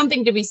while there's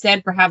something to be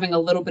said for having a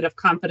little bit of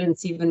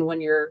confidence, even when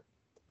you're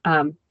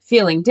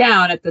feeling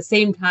down, at the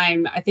same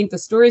time, I think the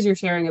stories you're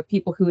sharing of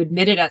people who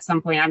admitted at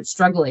some point, I'm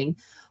struggling,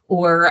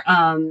 or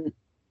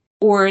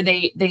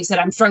they said,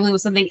 I'm struggling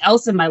with something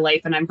else in my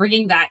life and I'm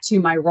bringing that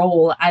to my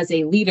role as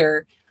a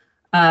leader.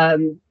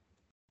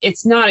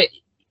 It's not,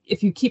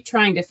 if you keep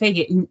trying to fake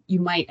it, you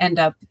might end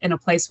up in a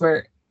place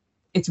where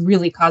it's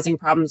really causing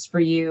problems for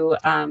you,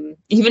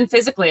 even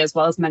physically as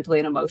well as mentally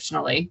and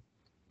emotionally.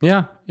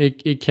 Yeah,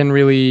 it can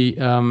really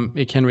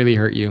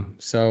hurt you.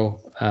 So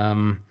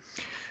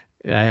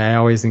I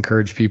always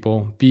encourage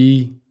people,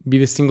 be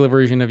the single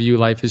version of you.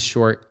 Life is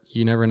short.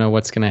 You never know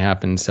what's going to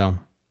happen. So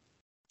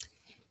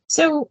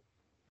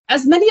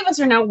as many of us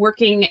are now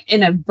working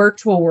in a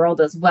virtual world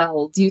as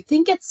well, do you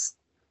think it's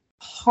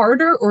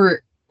harder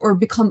or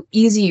become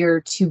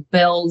easier to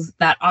build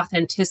that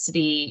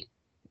authenticity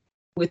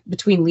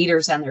between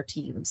leaders and their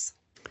teams?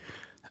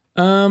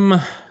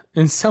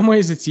 In some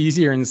ways it's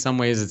easier, in some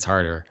ways it's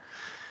harder.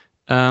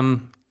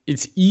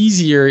 It's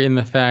easier in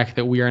the fact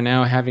that we are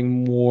now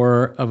having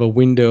more of a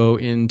window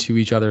into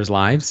each other's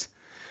lives.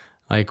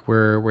 Like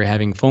we're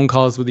having phone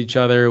calls with each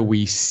other.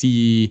 We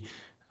see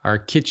our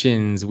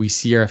kitchens, we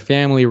see our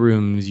family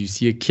rooms, you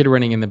see a kid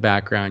running in the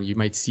background, you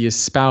might see a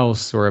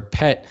spouse or a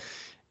pet.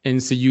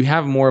 And so you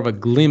have more of a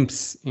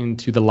glimpse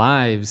into the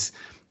lives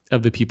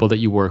of the people that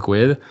you work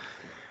with.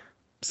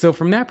 So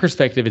from that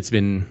perspective, it's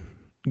been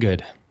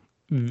good.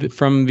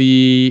 From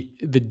the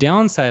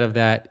downside of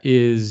that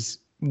is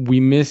we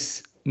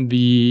miss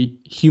the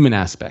human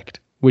aspect,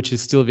 which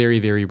is still very,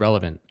 very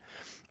relevant.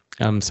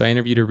 So I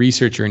interviewed a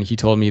researcher, and he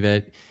told me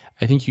that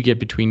I think you get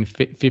between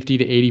 50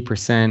 to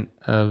 80%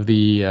 of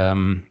the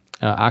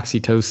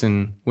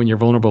oxytocin when you're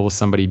vulnerable with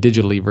somebody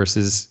digitally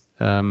versus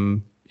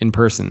in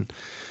person.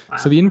 Wow.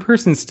 So the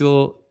in-person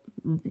still,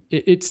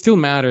 it still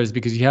matters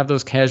because you have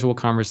those casual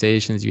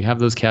conversations, you have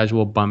those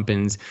casual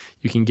bump-ins,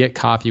 you can get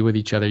coffee with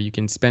each other, you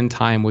can spend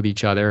time with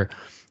each other.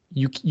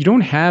 You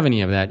don't have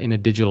any of that in a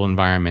digital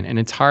environment, and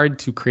it's hard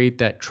to create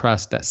that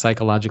trust, that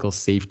psychological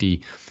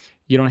safety.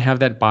 You don't have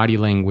that body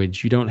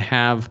language. You don't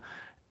have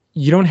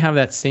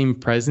that same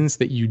presence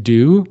that you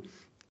do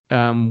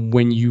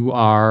when you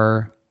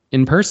are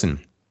in person.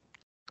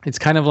 It's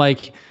kind of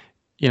like,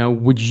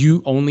 would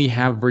you only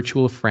have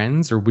virtual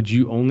friends or would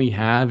you only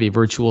have a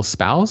virtual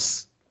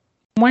spouse?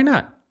 Why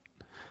not?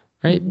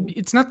 Right?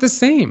 It's not the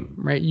same,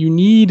 right? You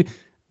need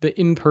the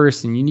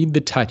in-person, you need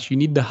the touch, you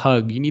need the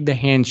hug, you need the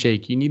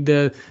handshake, you need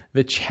the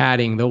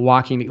chatting, the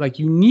walking. Like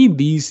you need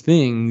these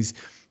things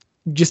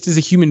just as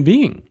a human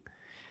being.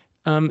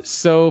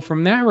 So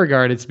from that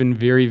regard, it's been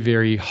very,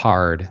 very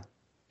hard.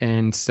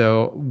 And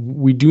so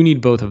we do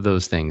need both of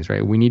those things,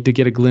 right? We need to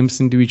get a glimpse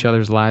into each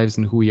other's lives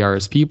and who we are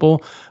as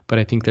people. But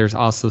I think there's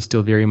also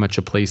still very much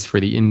a place for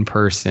the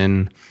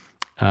in-person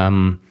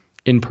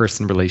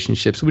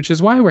relationships, which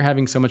is why we're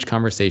having so much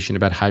conversation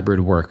about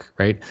hybrid work,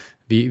 right?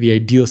 The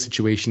ideal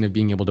situation of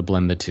being able to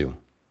blend the two.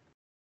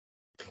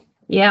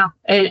 Yeah,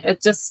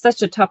 it's just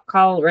such a tough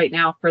call right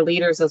now for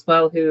leaders as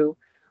well who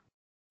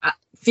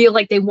feel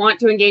like they want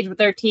to engage with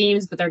their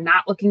teams, but they're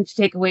not looking to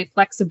take away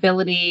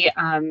flexibility.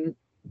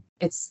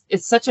 It's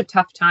such a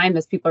tough time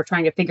as people are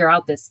trying to figure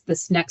out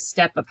this next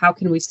step of how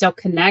can we still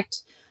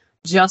connect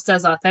just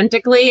as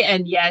authentically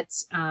and yet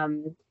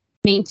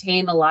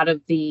maintain a lot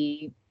of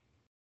the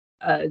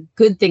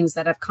good things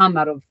that have come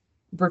out of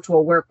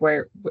virtual work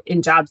where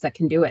in jobs that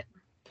can do it.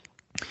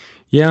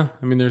 Yeah,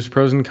 I mean, there's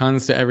pros and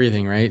cons to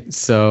everything, right?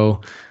 So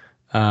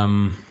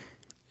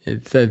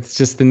it's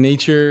just the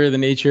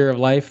nature of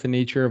life, the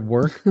nature of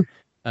work.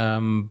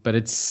 But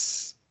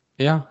it's,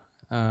 yeah,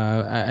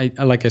 I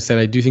like I said,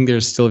 I do think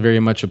there's still very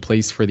much a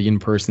place for the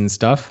in-person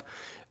stuff,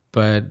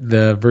 but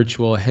the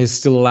virtual has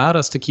still allowed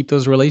us to keep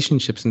those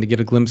relationships and to get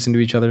a glimpse into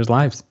each other's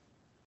lives.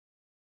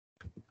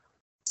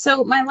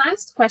 So my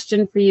last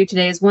question for you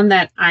today is one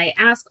that I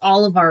ask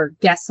all of our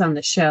guests on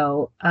the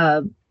show.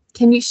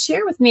 Can you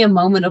share with me a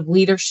moment of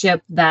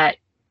leadership that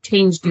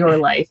changed your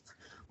life,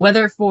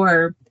 whether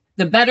for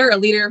the better, a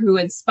leader who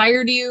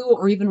inspired you,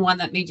 or even one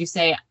that made you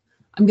say,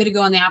 I'm going to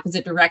go in the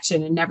opposite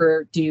direction and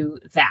never do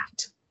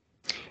that?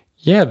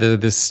 Yeah,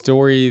 the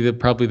story,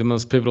 probably the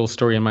most pivotal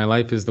story in my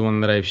life is the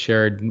one that I've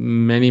shared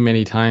many,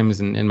 many times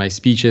in my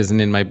speeches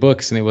and in my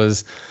books. And it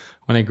was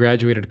when I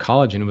graduated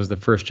college, and it was the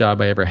first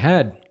job I ever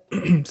had.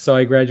 So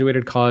I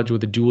graduated college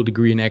with a dual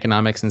degree in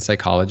economics and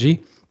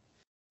psychology,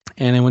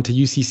 and I went to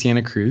UC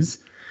Santa Cruz.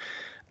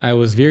 I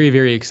was very,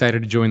 very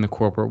excited to join the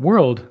corporate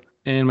world,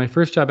 and my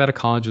first job out of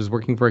college was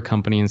working for a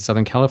company in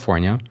Southern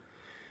California.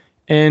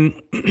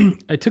 And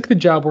I took the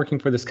job working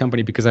for this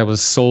company because I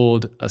was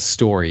sold a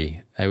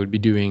story. I would be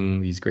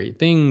doing these great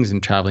things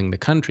and traveling the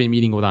country,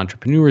 meeting with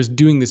entrepreneurs,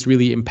 doing this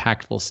really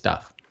impactful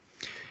stuff.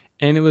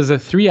 And it was a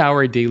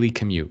 3-hour daily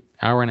commute.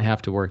 Hour and a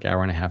half to work,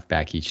 hour and a half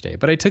back each day.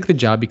 But I took the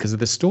job because of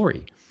the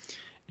story.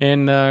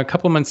 And a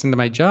couple of months into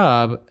my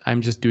job,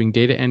 I'm just doing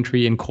data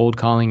entry and cold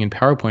calling and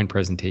PowerPoint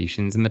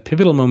presentations. And the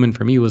pivotal moment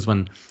for me was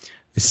when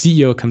the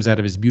CEO comes out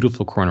of his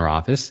beautiful corner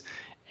office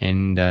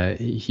and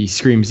he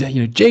screams,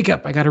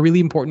 Jacob, I got a really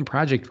important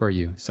project for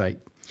you. So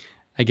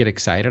I get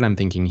excited. I'm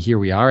thinking, here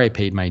we are. I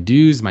paid my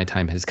dues. My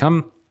time has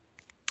come.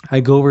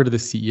 I go over to the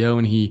CEO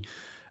and he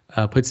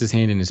puts his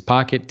hand in his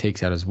pocket,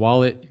 takes out his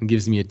wallet and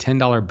gives me a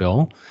 $10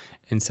 bill.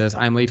 And says,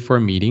 I'm late for a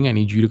meeting. I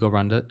need you to go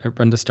run to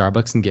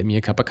Starbucks and get me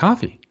a cup of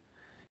coffee.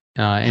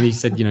 And he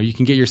said, you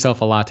can get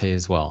yourself a latte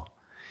as well.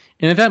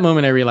 And at that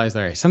moment, I realized,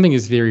 all right, something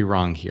is very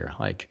wrong here.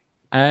 Like,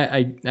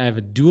 I have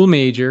a dual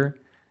major.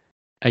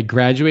 I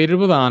graduated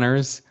with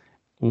honors.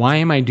 Why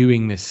am I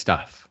doing this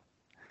stuff?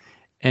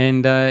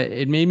 And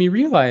it made me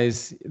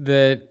realize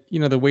that,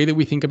 the way that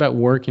we think about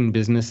work and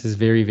business is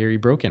very, very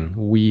broken.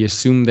 We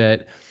assume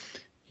that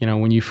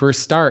when you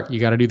first start, you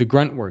got to do the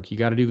grunt work. You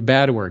got to do the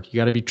bad work. You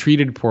got to be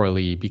treated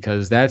poorly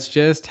because that's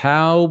just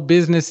how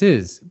business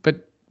is.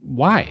 But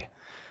why?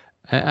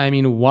 I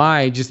mean,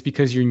 why? Just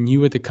because you're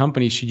new at the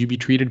company, should you be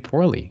treated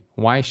poorly?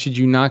 Why should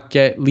you not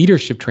get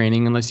leadership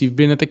training unless you've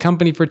been at the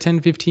company for 10,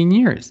 15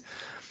 years?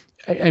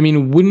 I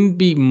mean, wouldn't it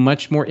be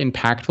much more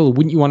impactful?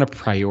 Wouldn't you want to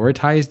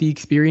prioritize the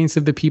experience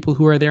of the people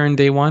who are there on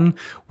day one?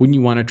 Wouldn't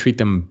you want to treat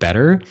them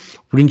better?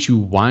 Wouldn't you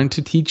want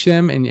to teach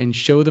them and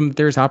show them that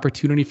there's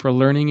opportunity for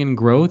learning and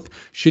growth?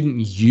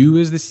 Shouldn't you,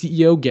 as the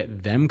CEO,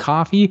 get them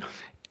coffee?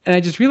 And I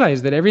just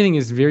realized that everything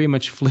is very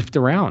much flipped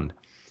around.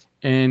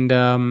 And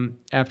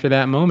after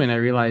that moment, I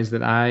realized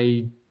that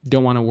I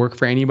don't want to work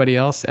for anybody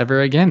else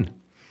ever again.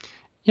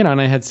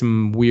 And I had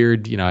some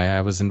weird, I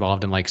was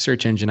involved in like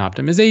search engine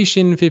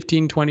optimization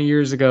 15, 20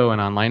 years ago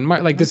and online.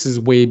 This is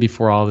way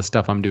before all the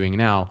stuff I'm doing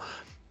now.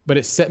 But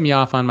it set me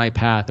off on my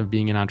path of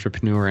being an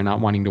entrepreneur and not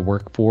wanting to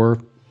work for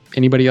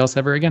anybody else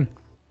ever again.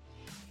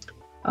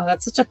 Oh,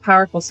 that's such a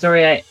powerful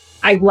story.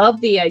 I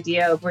love the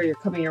idea of where you're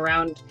coming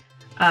around.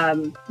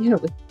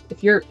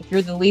 If you're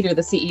the leader,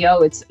 the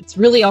CEO, it's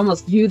really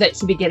almost you that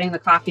should be getting the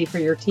coffee for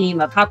your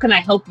team of how can I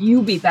help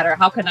you be better?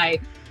 How can I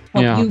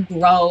help you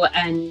grow?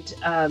 And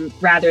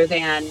rather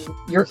than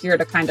you're here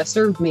to kind of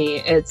serve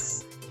me,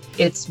 it's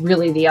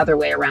really the other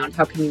way around.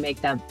 How can you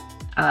make them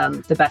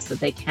the best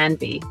that they can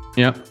be?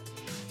 Yep,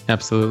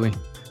 absolutely.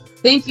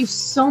 Thank you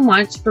so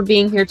much for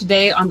being here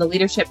today on the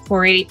Leadership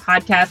 480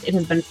 podcast. It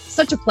has been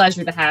such a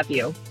pleasure to have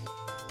you.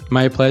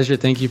 My pleasure.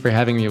 Thank you for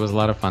having me. It was a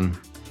lot of fun.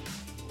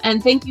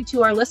 And thank you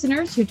to our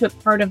listeners who took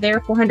part of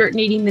their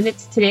 480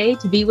 minutes today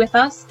to be with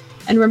us.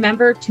 And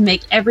remember to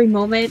make every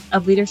moment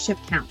of leadership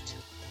count.